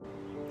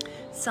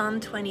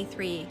Psalm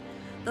 23.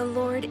 The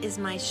Lord is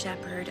my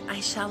shepherd, I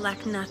shall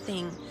lack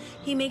nothing.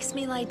 He makes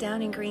me lie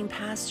down in green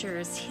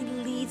pastures. He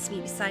leads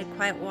me beside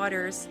quiet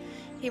waters.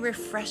 He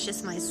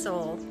refreshes my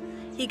soul.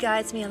 He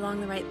guides me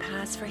along the right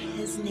paths for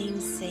his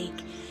name's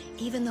sake.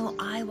 Even though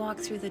I walk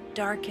through the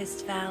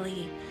darkest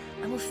valley,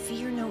 I will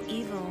fear no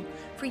evil,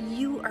 for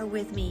you are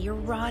with me. Your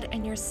rod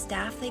and your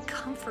staff, they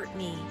comfort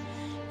me.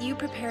 You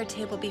prepare a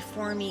table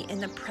before me in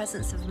the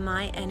presence of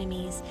my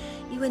enemies.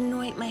 You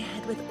anoint my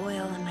head with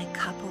oil, and my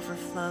cup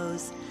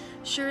overflows.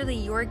 Surely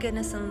your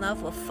goodness and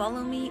love will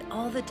follow me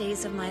all the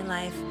days of my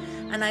life,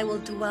 and I will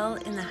dwell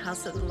in the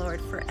house of the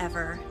Lord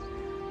forever.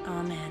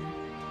 Amen.